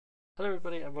Hello,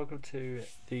 everybody, and welcome to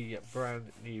the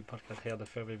brand new podcast here on the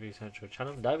Film Review Central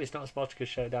channel. No, it's not a Spartacus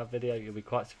Showdown video. You'll be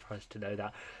quite surprised to know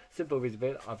that. Simple reason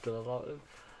being, I've done a lot of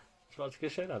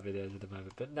Spartacus Showdown videos at the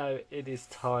moment, but no, it is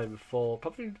time for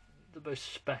probably the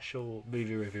most special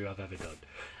movie review I've ever done,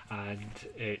 and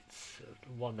it's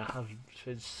one that I've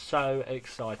been so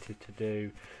excited to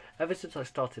do ever since I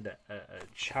started a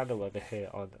channel over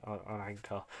here on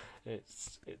Anchor.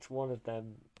 It's one of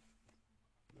them,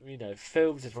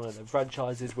 films is one of the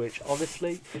franchises which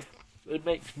honestly it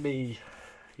makes me,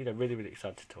 really, really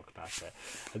excited to talk about it.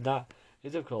 And that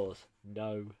is, of course,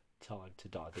 No Time to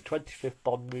Die. The 25th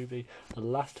Bond movie, the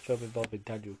last film involving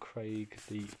Daniel Craig,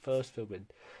 the first film in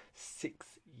 6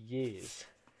 years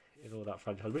in all that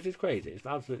franchise, which is crazy. It's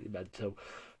absolutely mental.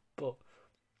 But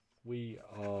we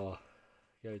are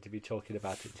going to be talking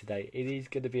about it today. It is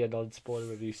going to be a non-spoiler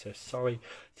review, so sorry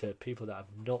to people that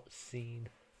have not seen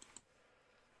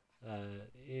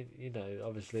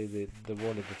obviously the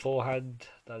warning beforehand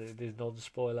that it is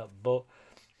non-spoiler, but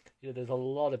there's a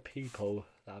lot of people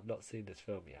that have not seen this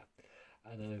film yet,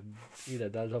 and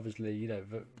that's obviously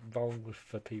wrong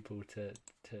for people to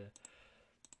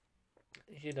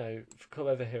come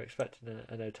over here expecting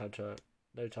a No Time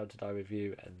to Die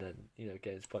review and then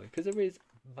getting spoiled, because there is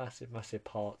massive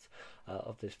parts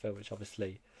of this film which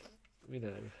obviously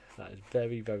that is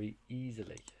very, very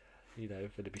easily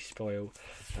going to be spoiled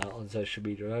on social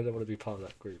media, and I don't want to be part of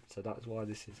that group, so that's why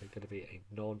this is going to be a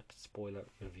non-spoiler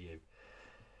review.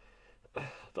 But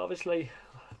obviously,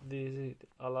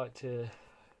 I like to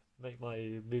make my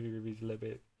movie reviews a little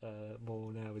bit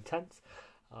more now intense.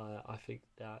 I think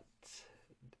that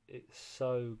it's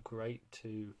so great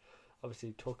to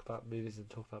obviously talk about movies and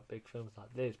talk about big films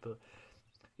like this, but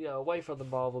away from the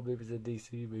Marvel movies and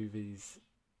DC movies,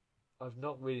 I've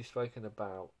not really spoken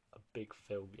about a big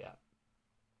film yet,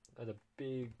 and a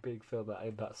big film that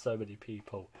impacts so many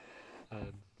people,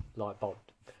 like Bond.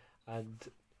 And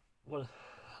well,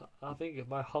 I think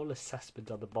my whole assessment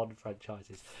on the Bond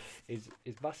franchises is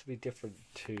massively different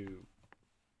to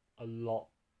a lot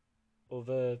of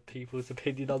other people's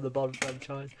opinion on the Bond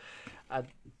franchise, and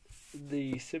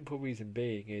the simple reason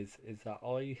being is that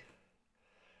I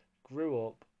grew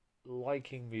up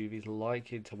liking movies,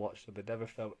 liking to watch them, and never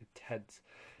felt intense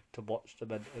to watch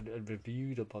them and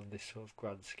review them on this sort of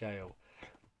grand scale.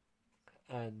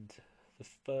 And the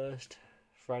first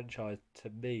franchise to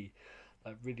me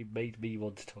that really made me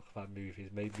want to talk about movies,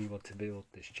 made me want to build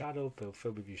this channel, build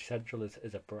Film Review Central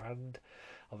as a brand,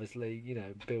 obviously,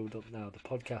 build up now the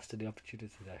podcast and the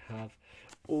opportunities I have,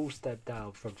 all stemmed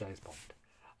down from James Bond.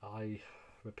 I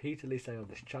repeatedly say on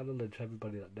this channel, and to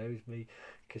everybody that knows me,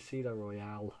 Casino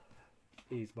Royale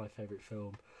is my favourite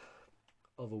film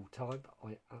of all time.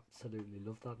 I absolutely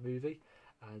love that movie,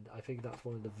 and I think that's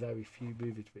one of the very few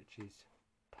movies which is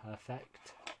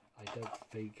perfect. I don't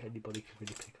think anybody can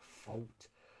really pick a fault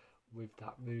with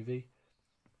that movie,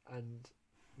 and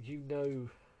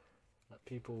that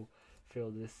people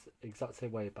feel this exact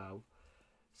same way about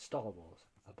Star Wars,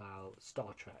 about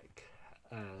Star Trek,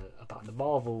 about the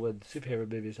Marvel and superhero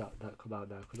movies that come out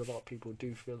now, because a lot of people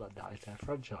do feel that is their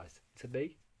franchise. To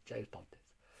me, James Bond is.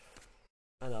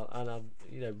 And I'm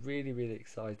really, really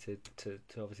excited to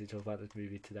obviously talk about this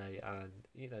movie today, and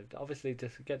obviously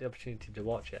just get the opportunity to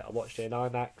watch it. I watched it in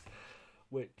IMAX,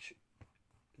 which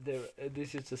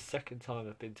this is the second time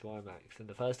I've been to IMAX, and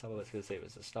the first time I went to go see it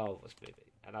was a Star Wars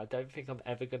movie, and I don't think I'm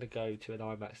ever going to go to an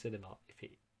IMAX cinema if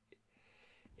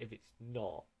it's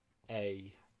not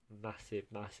a massive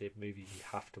movie you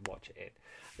have to watch it in,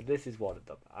 and this is one of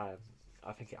them.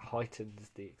 I think it heightens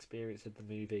the experience of the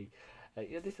movie. I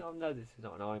know this is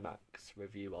not an IMAX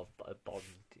review of Bond.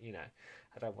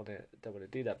 I don't want to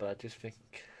do that, but I just think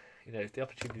if the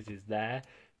opportunity is there,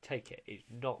 take it. It's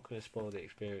not going to spoil the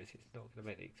experience. It's not going to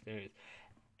make the experience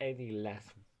any less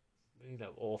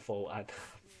awful. And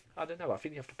I don't know. I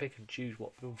think you have to pick and choose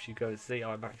what films you go and see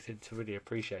IMAX in to really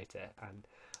appreciate it. And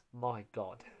my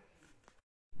God.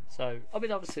 So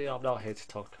obviously, I'm not here to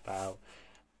talk about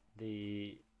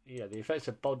the the effects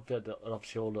of Bond, and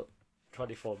obviously all the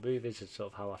 24 movies and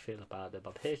sort of how I feel about them.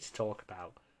 I'm here to talk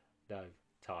about No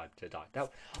Time to Die. Now,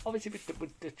 obviously,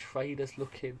 with the trailers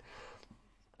looking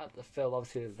at the film,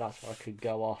 obviously that's where I could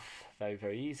go off very,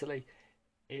 very easily.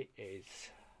 It is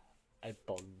a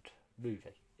Bond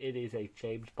movie. It is a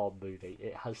James Bond movie.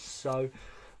 It has so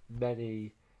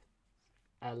many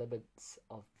elements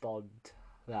of Bond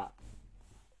that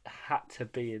had to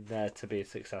be in there to be a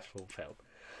successful film.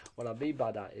 What I mean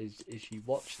by that is you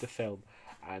watch the film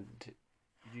and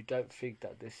you don't think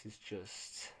that this is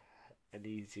just an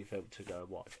easy film to go and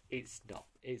watch. It's not.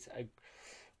 It's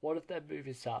one of them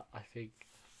movies that I think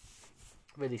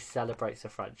really celebrates the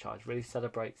franchise, really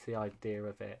celebrates the idea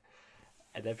of it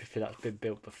and everything that's been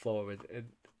built before. And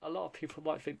a lot of people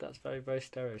might think that's very, very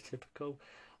stereotypical.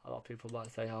 A lot of people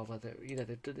might say, oh, well,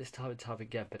 they've done this time and time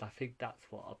again, but I think that's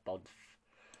what a Bond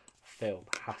film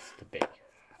has to be.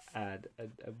 And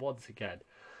once again,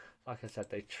 like I said,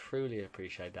 they truly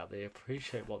appreciate that. They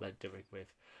appreciate what they're doing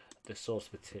with the source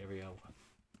material.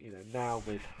 Now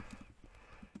with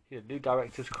new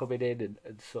directors coming in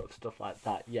and sort of stuff like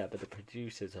that. Yeah, but the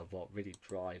producers are what really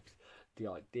drives the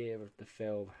idea of the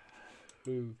film,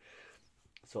 who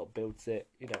sort of builds it,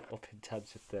 up in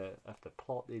terms of the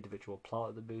plot, the individual plot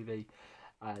of the movie,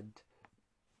 and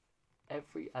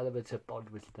every element of Bond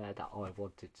was there that I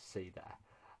wanted to see there,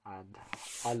 and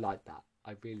I like that.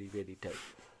 I really, really do.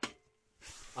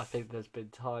 I think there's been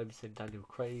times in Daniel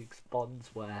Craig's Bonds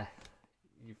where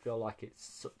you feel like it's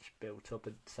such built up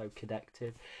and so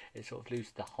connected, it sort of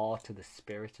loses the heart and the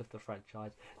spirit of the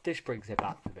franchise. This brings it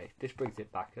back to me. This brings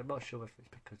it back. I'm not sure if it's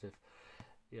because of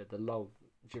the long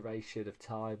duration of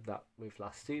time that we've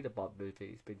last seen a Bond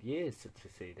movie. It's been years since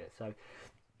we've seen it, so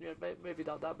maybe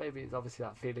not that. Maybe it's obviously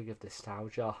that feeling of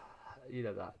nostalgia.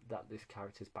 That this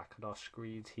character's back on our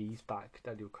screens. He's back,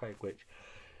 Daniel Craig, which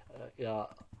I'll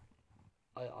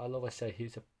always say he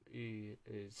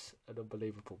is an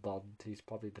unbelievable Bond. He's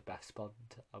probably the best Bond,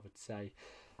 I would say.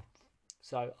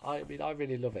 So I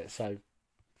really love it. So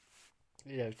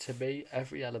to me,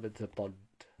 every element of Bond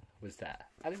was there,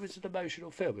 and it was an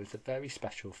emotional film. It was a very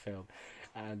special film,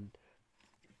 and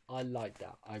I like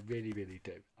that. I really, really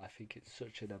do. I think it's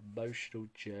such an emotional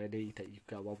journey that you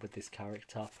go on with this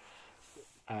character,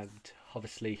 and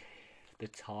obviously the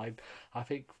time. I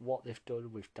think what they've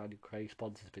done with Daniel Craig's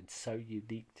Bond has been so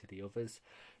unique to the others.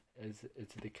 Is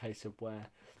the case of where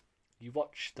you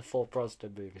watch the four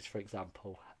Brosnan movies, for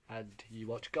example, and you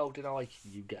watch GoldenEye,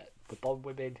 you get the Bond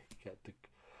women, you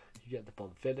get the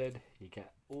Bond villain, you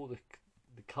get all the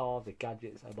car, the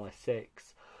gadgets, MI6.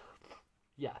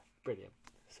 Yeah, brilliant.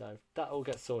 So that all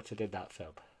gets sorted in that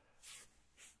film.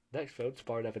 Next film,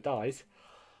 Tomorrow Never Dies,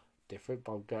 different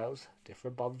Bond girls,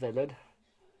 different Bond villain,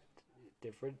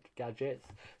 different gadgets,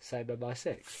 same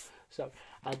MI6. So,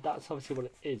 and that's obviously what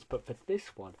it is. But for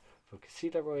this one, from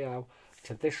Casino Royale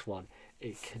to this one,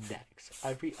 it connects.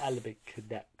 Every element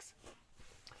connects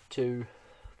to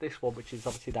this one, which is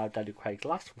obviously now Daniel Craig's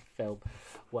last film,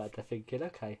 where they're thinking,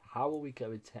 okay, how are we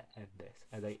going to end this?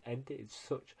 And they end it in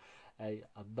such a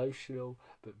emotional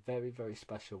but very, very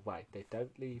special way. They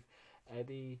don't leave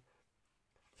anything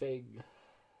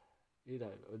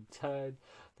unturned.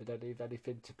 They don't leave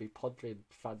anything to be pondering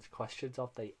fans' questions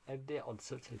of. They end it on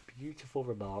such a beautiful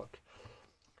remark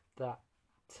that,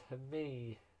 to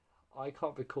me, I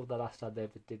can't recall the last time they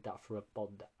ever did that for a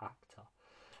Bond actor.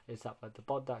 Is that when the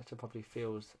Bond actor probably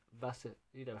feels massive,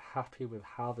 happy with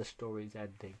how the story is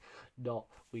ending, not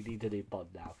we need a new Bond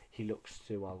now. He looks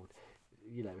too old.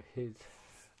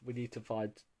 We need to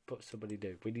put somebody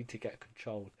new. We need to get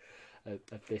control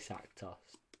of this actor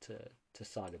to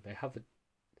sign him. They haven't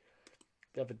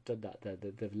done that there.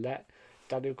 They've let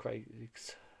Daniel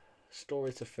Craig's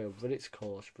story to film run its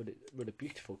course, run a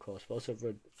beautiful course, but also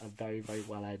run a very, very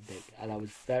well ending. And I was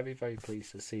very, very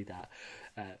pleased to see that.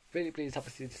 Really pleased,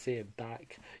 obviously, to see him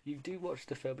back. You do watch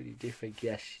the film and you do think,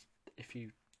 yes,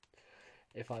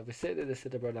 if I was sitting in the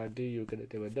cinema and I knew you were going to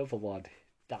do another one,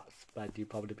 that's when you'd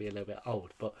probably be a little bit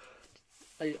old. But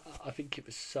I think it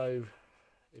was so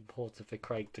important for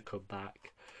Craig to come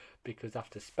back, because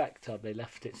after Spectre they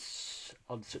left it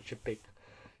on such a big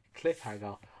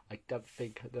cliffhanger. I don't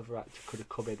think another actor could have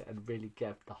come in and really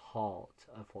give the heart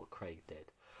of what Craig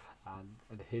did,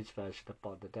 and his version of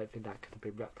Bond. I don't think that could have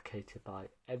been replicated by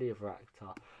any other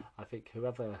actor. I think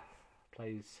whoever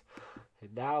plays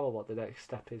him now, or what the next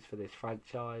step is for this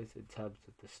franchise in terms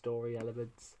of the story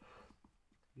elements,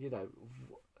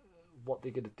 what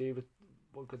they're going to do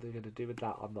with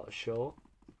that, I'm not sure.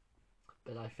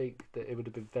 But I think that it would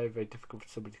have been very, very difficult for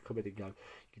somebody to come in and go,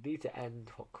 you need to end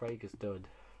what Craig has done.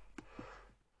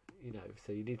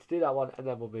 So you need to do that one, and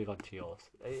then we'll move on to yours.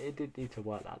 It didn't need to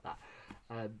work like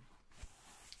that.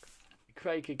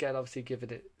 Craig again, obviously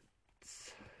giving it,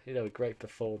 a great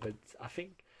performance. I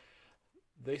think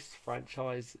this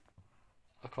franchise,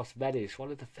 across many, is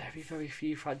one of the very, very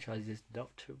few franchises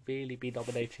not to really be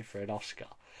nominated for an Oscar,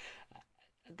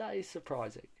 and that is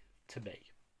surprising to me.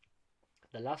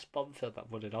 The last Bond film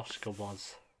that won an Oscar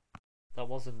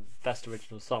wasn't Best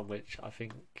Original Song, which I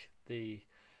think the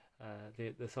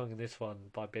song in this one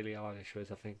by Billie Eilish was,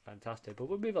 I think, fantastic. But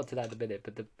we'll move on to that in a minute.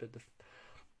 But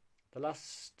the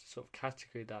last sort of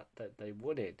category that they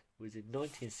won in was in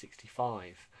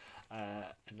 1965,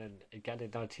 and then again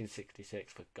in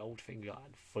 1966 for Goldfinger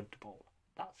and Football.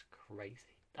 That's crazy.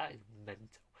 That is mental.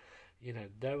 You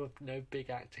know, no big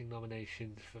acting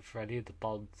nominations for any of the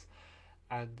Bonds.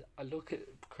 And I look at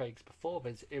Craig's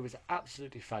performance; it was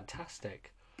absolutely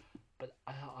fantastic. But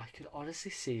I could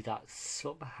honestly see that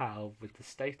somehow, with the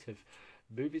state of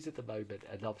movies at the moment,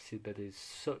 and obviously there is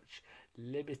such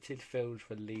limited films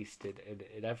released in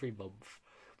every month,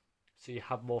 so you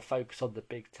have more focus on the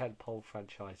big tentpole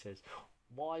franchises.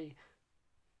 Why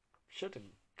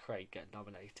shouldn't Craig get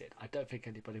nominated? I don't think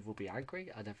anybody will be angry.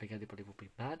 I don't think anybody will be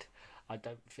mad. I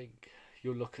don't think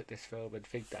you'll look at this film and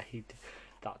think that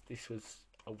this was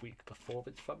a weak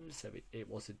performance from him, so it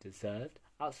wasn't deserved.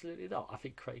 Absolutely not. I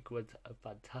think Craig was a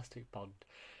fantastic Bond.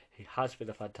 He has been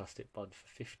a fantastic Bond for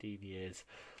 15 years.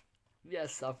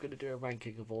 Yes, I'm going to do a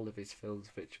ranking of all of his films,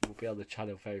 which will be on the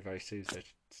channel very, very soon, so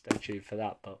stay tuned for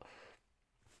that. But,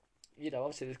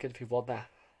 obviously there's going to be one that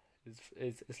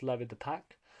is low in the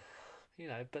pack,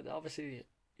 but obviously,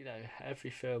 every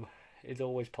film is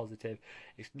always positive.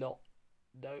 It's not,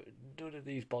 no, none of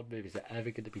these Bond movies are ever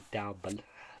going to be down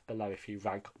below if you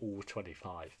rank all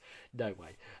 25. No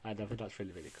way. And I think that's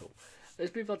really, really cool.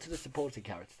 Let's move on to the supporting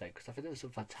characters then, because I think there's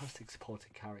some fantastic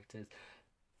supporting characters.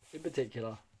 In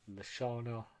particular,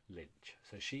 Lashana Lynch.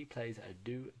 So she plays a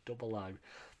new 00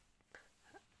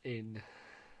 in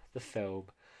the film,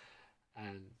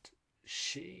 and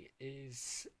she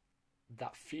is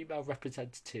that female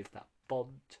representative that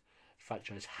Bond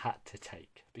franchise had to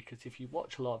take, because if you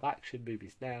watch a lot of action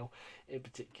movies now, in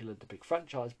particular the big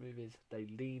franchise movies, they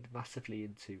lean massively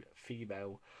into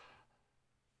female,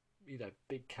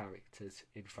 big characters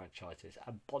in franchises,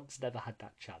 and Bond's never had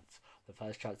that chance. The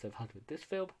first chance they've had with this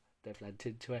film, they've lent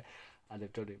into it, and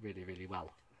they've done it really, really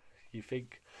well. You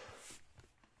think,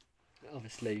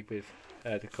 obviously, with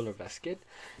the colour of their skin,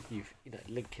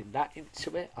 linking that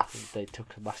into it, I think they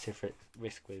took a massive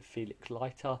risk with Felix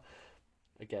Leiter,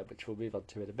 again, which we'll move on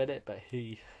to in a minute, but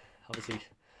he, obviously,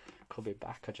 coming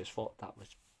back, I just thought that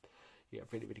was a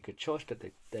really, really good choice, but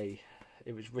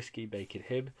it was risky making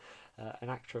him an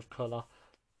actor of colour.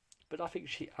 But I think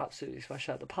she absolutely smashed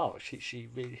out the park. She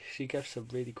gave some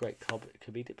really great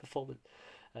comedic performance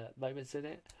moments in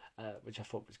it, which I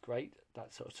thought was great.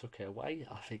 That sort of took it away.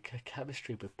 I think her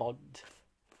chemistry with Bond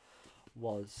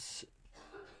was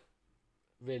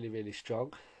really, really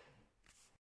strong.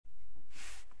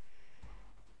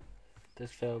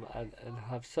 This film, and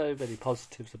have so many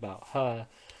positives about her.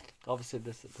 Obviously,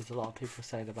 there's a lot of people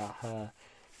saying about her,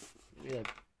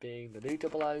 being the new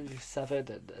 007,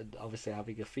 and obviously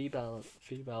having a female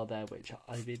there, which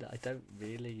I don't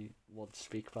really want to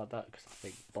speak about that, because I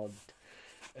think Bond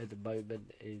at the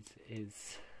moment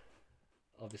is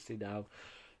obviously now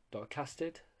not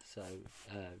casted, so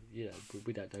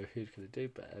we don't know who's going to do,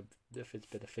 but nothing's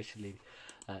been officially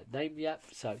named yet,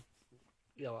 so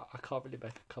I can't really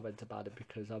make a comment about it,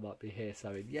 because I might be here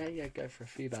saying go for a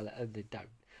female, and they don't.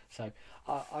 So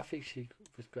I think she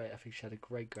was great. I think she had a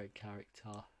great character.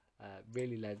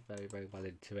 Really led very, very well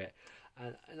into it,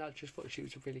 and I just thought she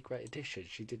was a really great addition.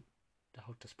 She didn't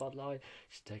hold the spotlight.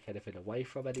 She didn't take anything away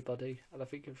from anybody, and I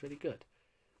think it was really good.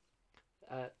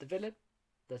 The villain.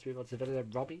 Let's move on to the villain,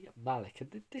 Rami Malek,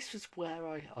 and this was where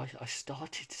I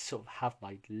started to sort of have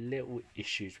my little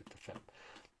issues with the film,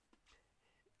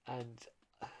 and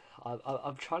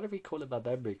I'm trying to recall in my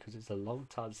memory, because it's a long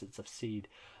time since I've seen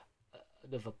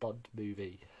another Bond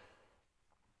movie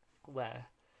where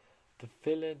the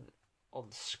villain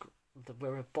on screen,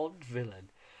 where a Bond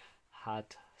villain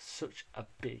had such a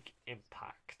big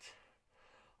impact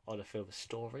on a film's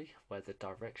story, where the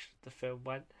direction of the film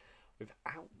went,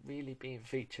 without really being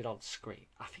featured on screen.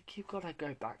 I think you've got to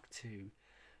go back to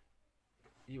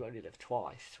You Only Live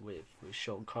Twice with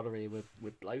Sean Connery and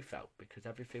with Blofeld, because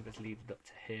everything was leading up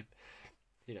to him,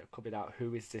 coming out,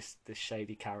 who is this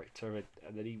shady character, and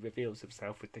then he reveals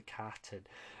himself with the cat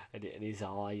and his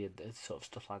eye and sort of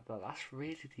stuff like that. That's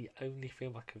really the only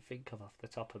film I can think of off the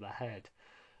top of my head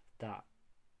that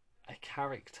a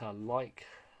character like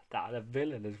that, and a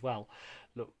villain as well,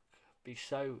 be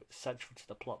so central to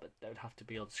the plot but don't have to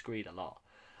be on screen a lot.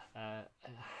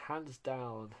 Hands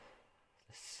down,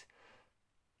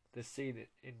 the scene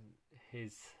in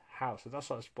his house, and that's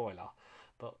not a spoiler,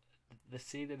 but the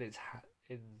scene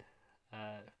in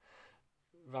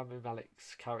Rami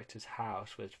Malek's character's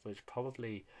house was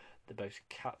probably the most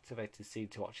captivating scene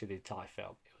to watch in the entire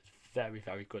film. It was very,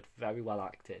 very good, very well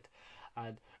acted,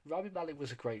 and Rami Malek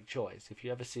was a great choice. If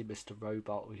you ever see Mr.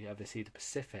 Robot, or you ever see The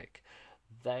Pacific,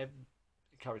 them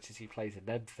characters he plays in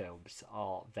them films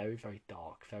are very, very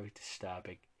dark, very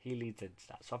disturbing. He leads into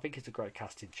that, so I think it's a great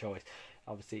casting choice.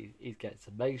 Obviously, he gets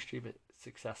a mainstream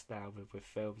success now with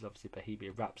films. Obviously,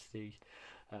 Bohemian Rhapsody,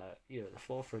 at the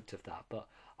forefront of that. But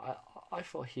I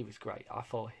thought he was great. I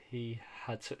thought he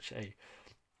had such a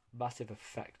massive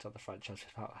effect on the franchise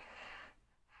without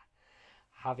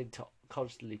having to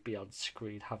constantly be on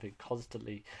screen, having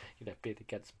constantly, being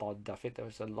against Bond. I think there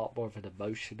was a lot more of an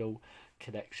emotional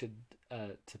connection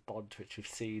to Bond, which we've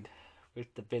seen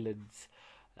with the villains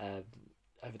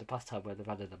over the past time, where they've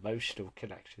had an emotional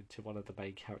connection to one of the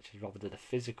main characters rather than a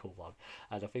physical one.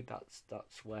 And I think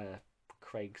that's where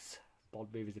Craig's Bond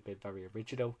movies have been very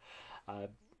original.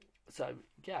 So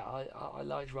yeah, I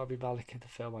liked Rami Malek in the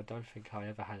film. I don't think I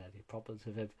ever had any problems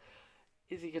with him.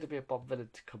 Is he going to be a Bond villain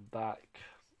to come back?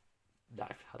 No,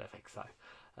 I don't think so.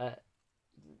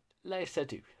 Léa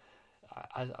Seydoux.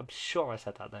 I'm sure I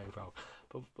said that name wrong,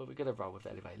 but we're going to roll with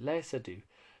it anyway. Léa Seydoux,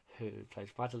 who plays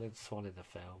Madeleine Swann in the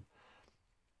film.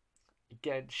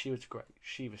 Again, she was great.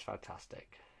 She was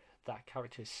fantastic. That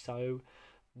character is so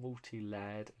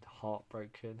multi-layered and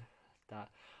heartbroken that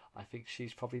I think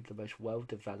she's probably the most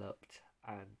well-developed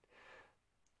and,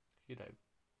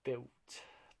 built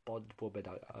Bond woman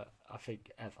I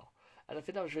think ever. And I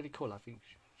think that was really cool. I think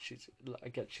she's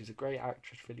a great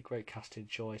actress, really great casting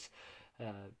choice.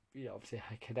 Obviously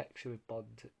her connection with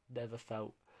Bond never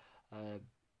felt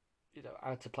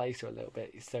out of place or a little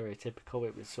bit stereotypical.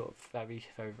 It was sort of very,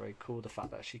 very, very cool. The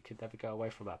fact that she could never go away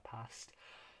from her past.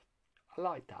 I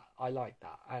like that.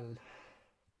 And,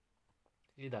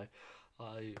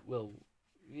 I will,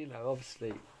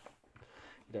 obviously,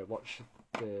 watch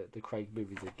the Craig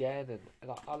movies again,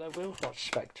 and I will watch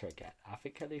Spectre again. I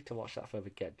think I need to watch that film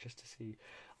again just to see,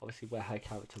 obviously, where her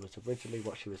character was originally,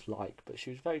 what she was like. But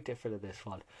she was very different in this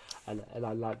one, and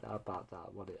I like that about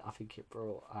that one. I think it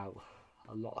brought out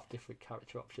a lot of different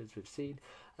character options we've seen,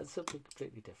 and something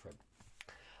completely different.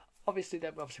 Obviously,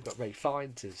 then we've obviously got Ray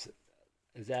Fiennes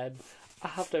as M. I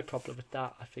have no problem with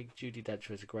that. I think Judi Dench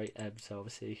is a great M, so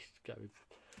obviously going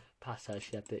past her,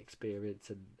 she had the experience,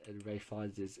 and Ray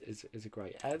Fiennes is a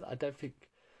great M. I don't think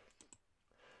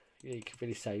you can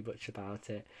really say much about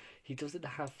it. He doesn't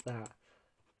have that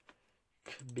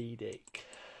comedic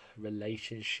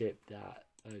relationship that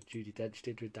Judi Dench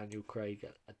did with Daniel Craig.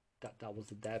 That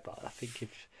wasn't there, but I think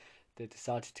if they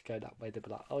decided to go that way, they'd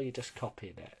be like, "Oh, you're just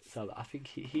copying it." So I think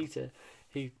he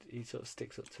sort of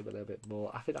sticks up to him a little bit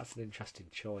more. I think that's an interesting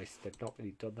choice. They've not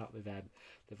really done that with them.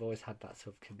 They've always had that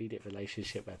sort of comedic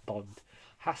relationship where Bond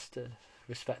has to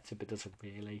respect him but doesn't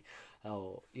really.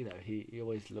 Or he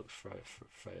always looks for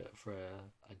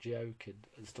a joke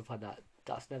and stuff like that.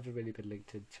 That's never really been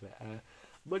linked into it.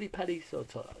 Moneypenny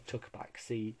sort of took a back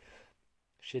seat.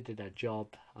 She did her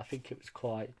job. I think it was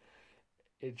quite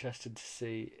interesting to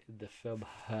see in the film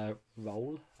her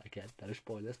role. Again, no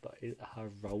spoilers, but her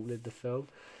role in the film.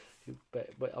 But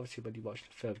obviously, when you watch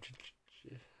the film,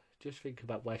 just think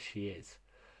about where she is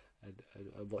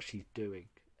and what she's doing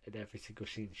in every single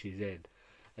scene she's in,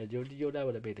 and you'll know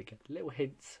what I mean. Again, little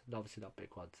hints, and obviously not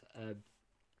big ones.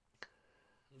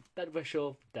 Ben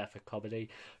Whishaw, there for comedy,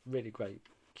 really great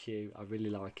Q. I really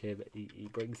like him. He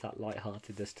brings that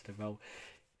lightheartedness to the role.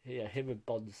 Yeah, him and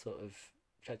Bond's sort of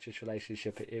treacherous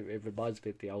relationship, it reminds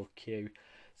me of the old Q.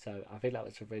 So I think that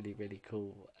was a really, really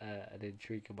cool and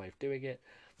intriguing way of doing it.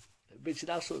 Which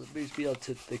now sort of moves me on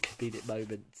to the comedic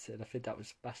moments, and I think that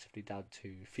was massively down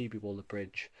to Phoebe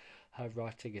Waller-Bridge. Her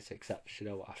writing is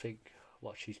exceptional. I think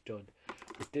what she's done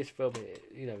with this film,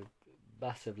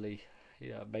 massively,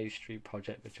 a mainstream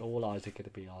project which all eyes are going to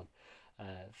be on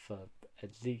for at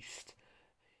least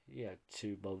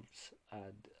 2 months,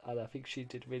 and I think she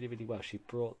did really, really well. She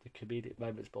brought the comedic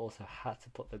moments but also had to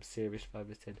put them serious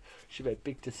moments in. She made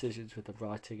big decisions with the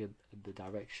writing and the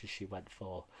direction she went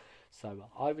for. So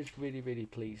I was really, really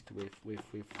pleased with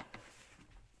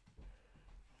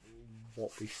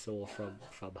what we saw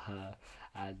from her,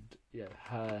 and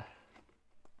her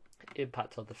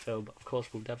impact on the film. Of course,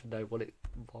 we'll never know what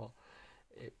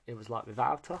it was like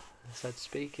without her, so to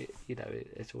speak.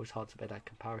 It's always hard to make that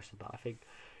comparison, but I think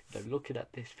looking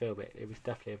at this film, it was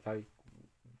definitely a very,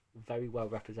 very well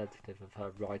representative of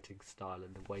her writing style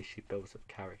and the way she builds up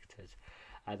characters.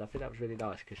 And I think that was really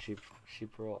nice because she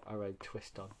brought her own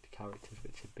twist on the characters,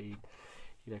 which had been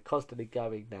constantly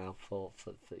going now for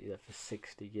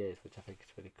 60 years, which I think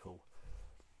is really cool.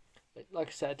 Like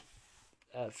I said,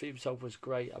 theme song was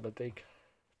great. I'm a big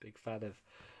fan of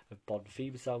Bond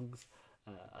theme songs.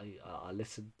 I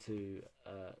listen to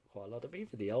quite a lot of,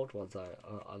 even the old ones. I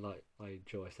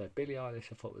enjoy. So Billie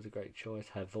Eilish, I thought, was a great choice.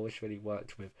 Her voice really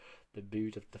worked with the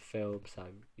mood of the film. So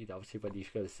obviously when you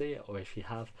go to see it, or if you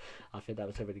have, I think that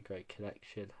was a really great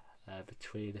connection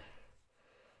between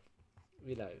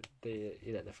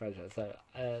the franchise. So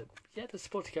yeah, the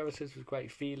supporting characters was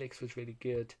great. Felix was really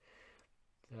good.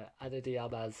 Ana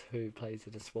Diaz, who plays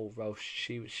in a small role,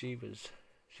 she was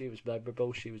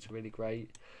memorable. She was really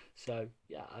great. So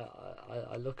yeah,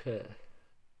 I look at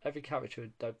every character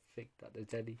and don't think that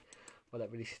there's any one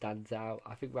that really stands out.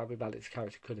 I think Rami Malek's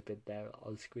character could have been there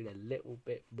on screen a little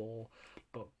bit more,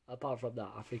 but apart from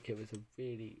that, I think it was a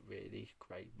really, really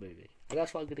great movie. And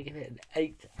that's why I'm going to give it an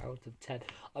 8 out of 10.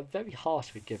 I'm very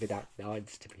harsh with giving out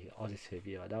 9s, to be honest with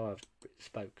you. I know I've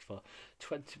spoke for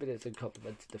 20 minutes and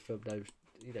complimented the film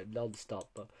non-stop,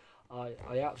 but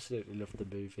I absolutely love the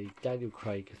movie. Daniel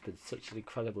Craig has been such an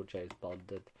incredible James Bond,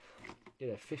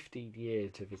 and 15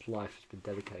 years of his life has been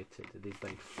dedicated, and he's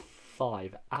made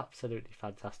 5 absolutely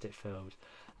fantastic films,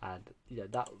 and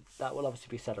that will obviously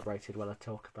be celebrated when I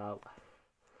talk about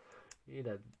you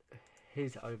know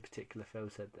his own particular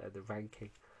films and the ranking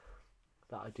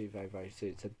that I do very, very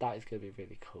soon. So that is going to be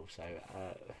really cool. So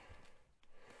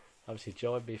obviously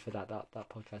join me for that. That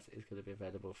podcast is going to be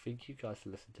available for you guys to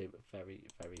listen to very,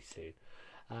 very soon.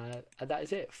 And that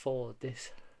is it for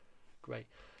this great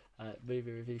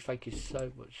movie review. Thank you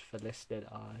so much for listening.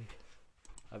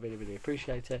 I really, really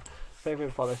appreciate it.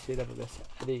 Favourite follow so you never miss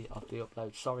any of the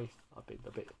uploads. Sorry, I've been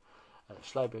a bit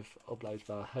slow with uploads,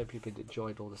 but I hope you've been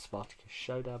enjoying all the Spartacus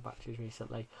Showdown matches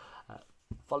recently.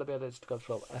 Follow me on Instagram as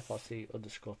well,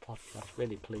 FRC_podcast.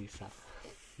 Really pleased that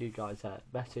you guys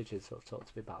message and sort of talk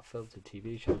to me about films and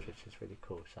TV shows, which is really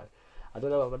cool. So I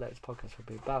don't know what my next podcast will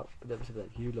be about, but it was something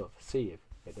that you love. See you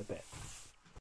in a bit.